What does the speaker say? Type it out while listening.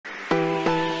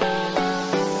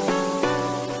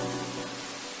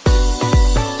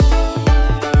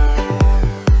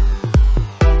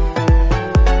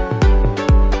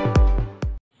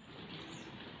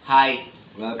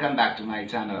welcome back to my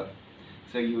channel.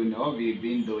 So we've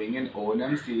been doing an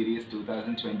Onam series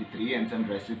 2023 and some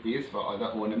recipes for the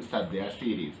Onam Sadya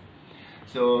series.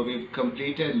 So we've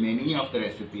completed many of the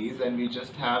recipes and we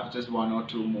just have one or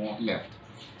two more left.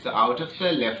 So out of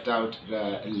the left out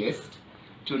list,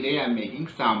 today I'm making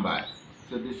Sambar.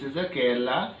 So this is a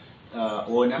Kerala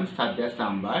Onam Sadya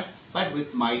Sambar but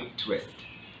with my twist.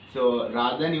 So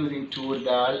rather than using tur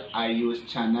dal, I use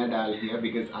chana dal here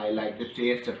because I like the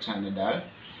taste of chana dal.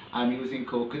 I'm using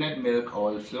coconut milk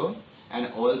also,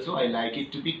 and also I like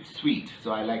it to be sweet.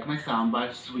 So I like my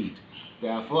sambar sweet.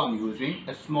 Therefore I'm using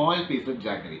a small piece of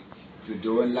jaggery. If you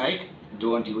don't like,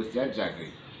 don't use that jaggery.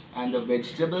 And the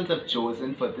vegetables I've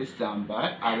chosen for this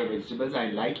sambar are the vegetables I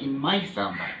like in my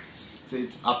sambar. So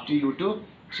it's up to you to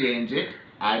change it,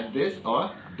 add this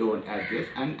or don't add this,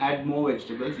 and add more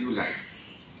vegetables you like.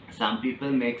 Some people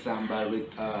make sambar with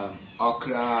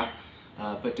okra,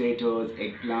 potatoes,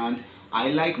 eggplant. I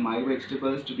like my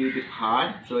vegetables to be a bit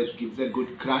hard, so it gives a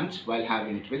good crunch while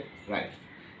having it with rice.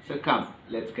 So come,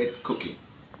 let's get cooking.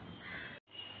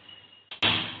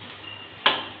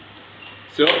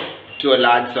 So to a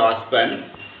large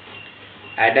saucepan,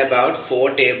 add about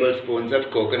 4 tablespoons of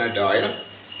coconut oil.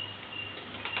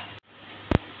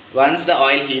 Once the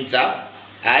oil heats up,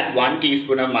 add 1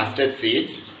 teaspoon of mustard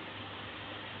seeds,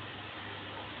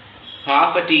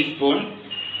 half a teaspoon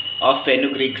of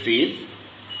fenugreek seeds,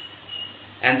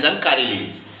 and some curry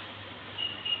leaves.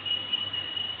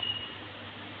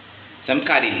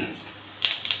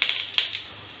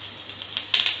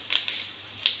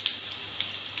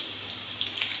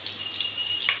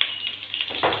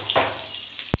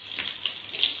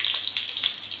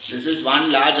 This is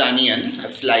 1 large onion.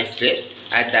 I've sliced it.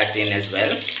 Add that in as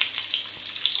well.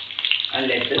 And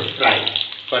let this fry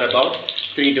for about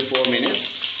 3 to 4 minutes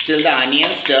till the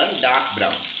onions turn dark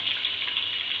brown.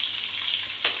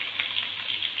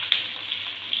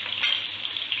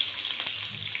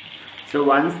 So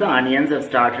once the onions have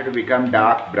started to become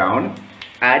dark brown,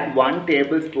 add 1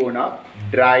 tablespoon of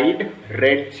dried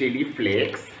red chili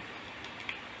flakes,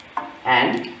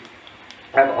 and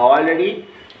I've already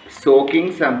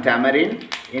soaking some tamarind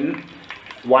in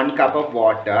 1 cup of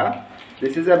water.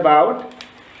 This is about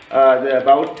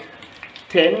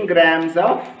 10 grams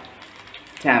of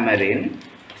tamarind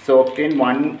soaked in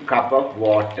 1 cup of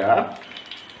water.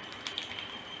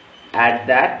 Add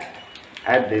that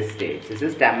at this stage. This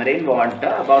is tamarind water,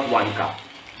 about 1 cup.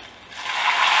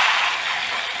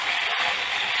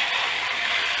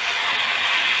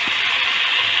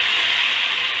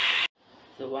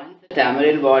 So once the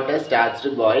tamarind water starts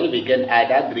to boil, we can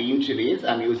add our green chilies.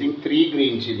 I'm using 3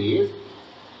 green chilies.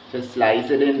 Just slice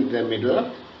it in the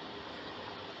middle.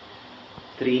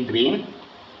 3 green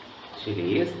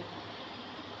chilies.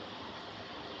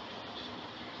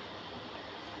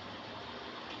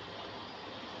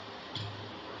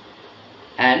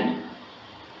 And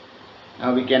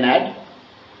now we can add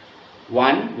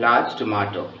 1 large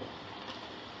tomato.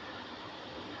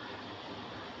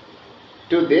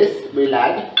 To this we'll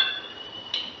add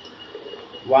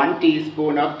 1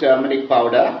 teaspoon of turmeric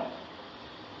powder,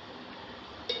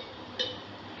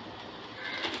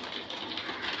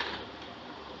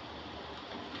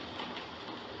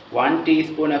 1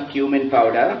 teaspoon of cumin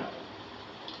powder,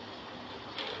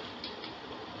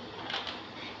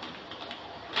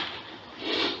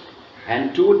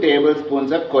 and 2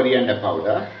 tablespoons of coriander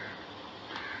powder,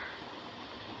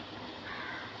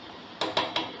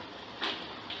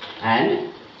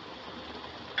 and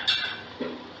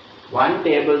 1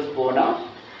 tablespoon of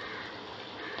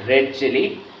red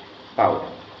chili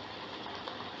powder.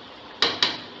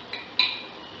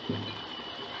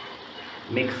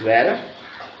 Mix well.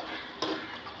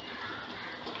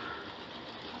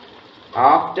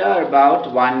 After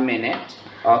about 1 minute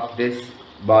of this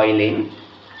boiling,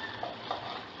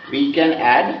 we can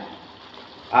add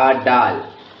our dal.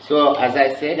 So as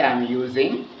I said, I am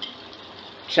using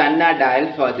chana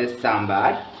dal for this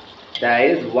sambar. There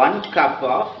is 1 cup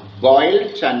of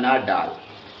boiled chana dal.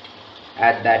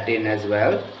 Add that in as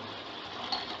well.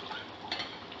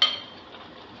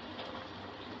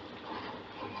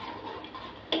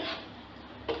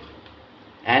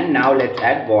 And now let's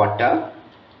add water.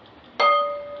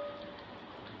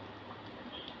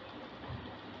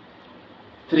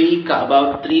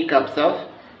 About 3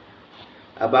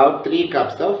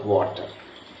 cups of water.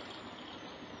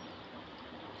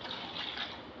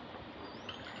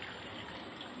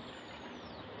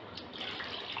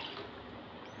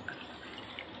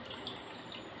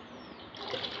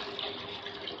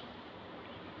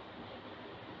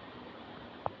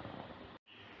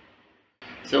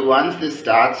 So once this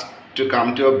starts to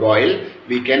come to a boil,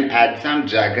 we can add some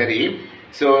jaggery.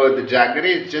 So the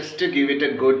jaggery is just to give it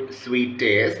a good sweet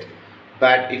taste.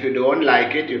 But if you don't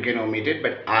like it, you can omit it.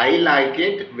 But I like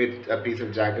it with a piece of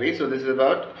jaggery. So this is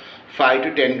about 5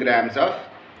 to 10 grams of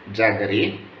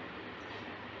jaggery.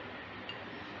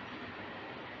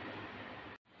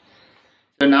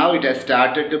 So now it has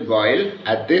started to boil.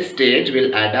 At this stage,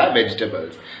 we'll add our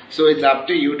vegetables. So it's up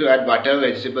to you to add whatever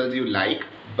vegetables you like.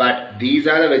 But these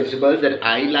are the vegetables that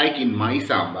I like in my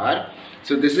sambar.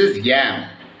 So this is yam.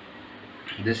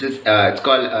 This is it's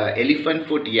called elephant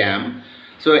foot yam.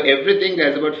 So everything,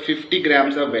 there's about 50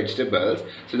 grams of vegetables.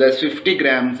 So there's 50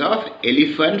 grams of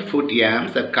elephant foot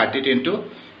yams. I've cut it into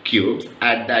cubes.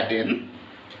 Add that in.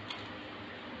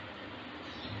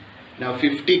 Now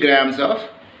 50 grams of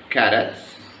carrots.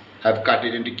 I've cut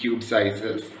it into cube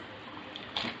sizes.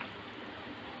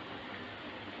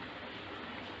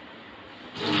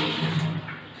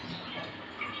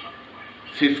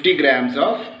 $50 grams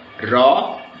of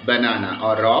raw banana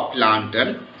or raw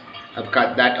plantain. I've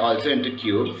cut that also into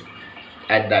cubes.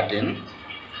 Add that in.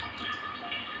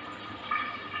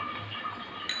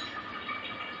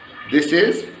 This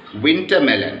is winter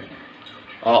melon,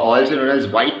 or also known as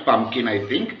white pumpkin, I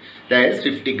think. There is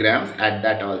 50 grams. Add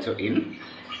that also in.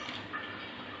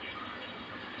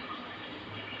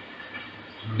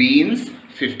 Beans,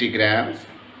 50 grams.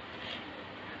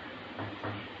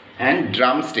 And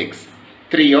drumsticks,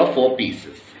 3 or 4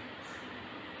 pieces.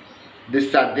 This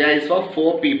sadhya is for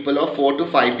 4 people or 4 to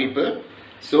 5 people.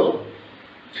 So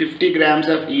 50 grams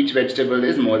of each vegetable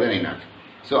is more than enough.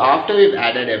 So after we've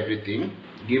added everything,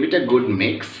 give it a good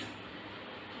mix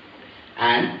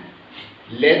and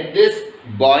let this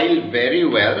boil very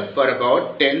well for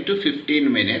about 10 to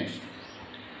 15 minutes,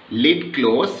 lid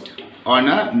closed on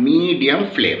a medium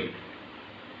flame.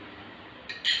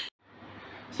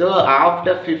 So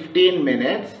after 15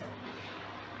 minutes,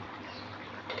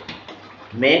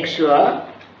 make sure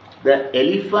the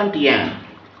elephant yam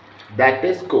that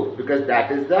is cooked, because that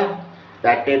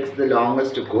takes the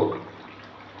longest to cook.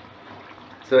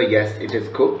 So yes, it is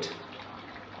cooked.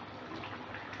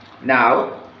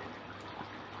 Now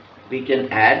we can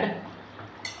add,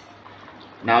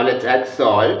 now let's add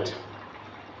salt.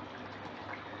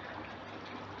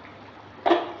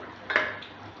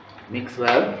 Mix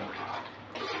well.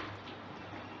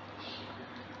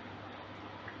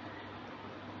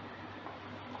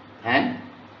 And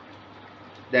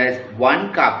there is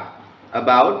 1 cup,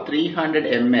 about 300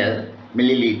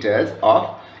 milliliters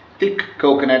of thick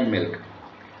coconut milk.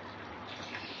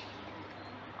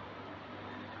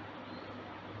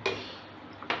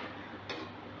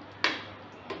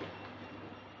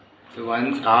 So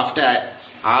once after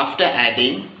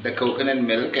adding the coconut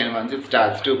milk, and once it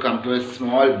starts to come to a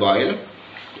small boil,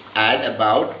 add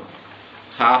about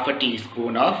half a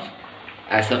teaspoon of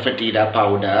asafoetida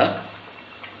powder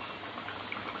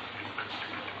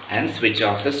and switch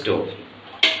off the stove.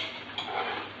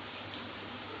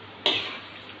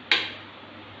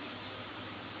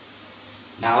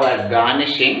 Now as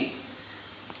garnishing,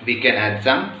 we can add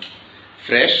some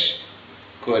fresh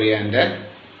coriander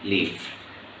leaves.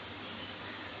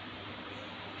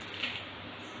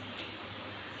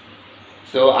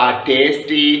 So our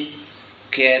tasty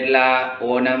Kerala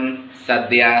Onam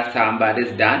Sadya Sambar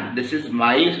is done. This is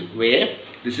my way.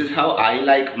 This is how I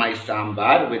like my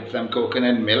sambar, with some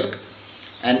coconut milk,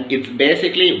 and it's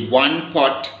basically 1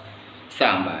 pot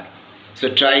sambar.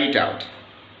 So try it out.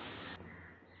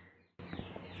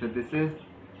 So this is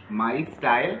my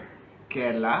style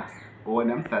Kerala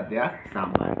Onam Sadya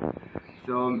Sambar.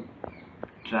 So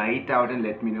try it out and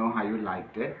let me know how you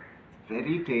liked it.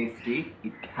 Very tasty.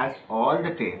 It has all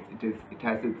the taste. It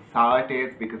has its sour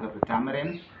taste because of the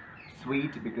tamarind,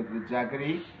 sweet because of the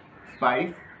jaggery,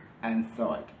 spice and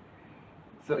salt.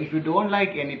 So if you don't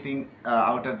like anything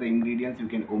out of the ingredients, you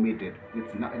can omit it.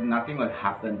 Nothing will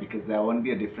happen, because there won't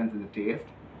be a difference in the taste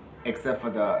except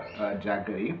for the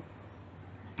jaggery.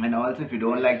 And also, if you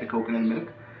don't like the coconut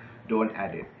milk, don't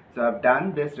add it. So I've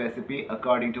done this recipe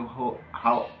according to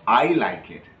how I like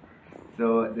it.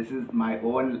 So this is my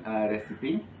own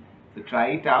recipe. So try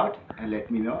it out and let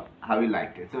me know how you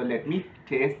liked it. So let me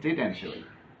taste it and show you.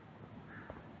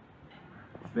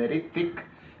 It's very thick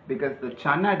because the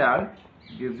chana dal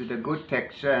gives it a good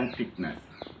texture and thickness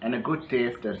and a good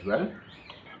taste as well.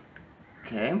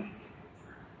 Okay.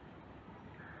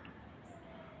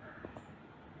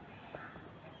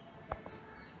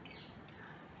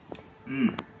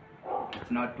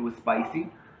 It's not too spicy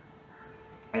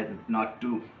and it's not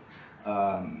too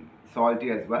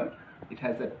salty as well. It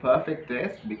has a perfect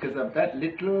taste because of that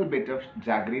little bit of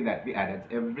jaggery that we added.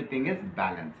 Everything is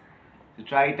balanced. So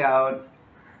try it out.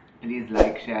 Please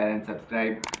like, share and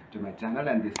subscribe. to my channel,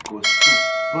 and this goes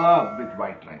superb with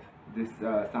white rice. This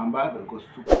sambar will go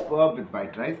superb with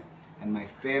white rice, and my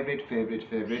favorite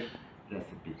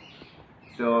recipe.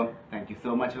 So thank you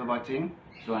so much for watching.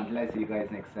 So until I see you guys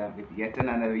next time with yet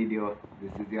another video,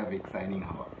 this is your Vic signing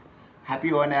off. Happy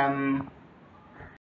Onam!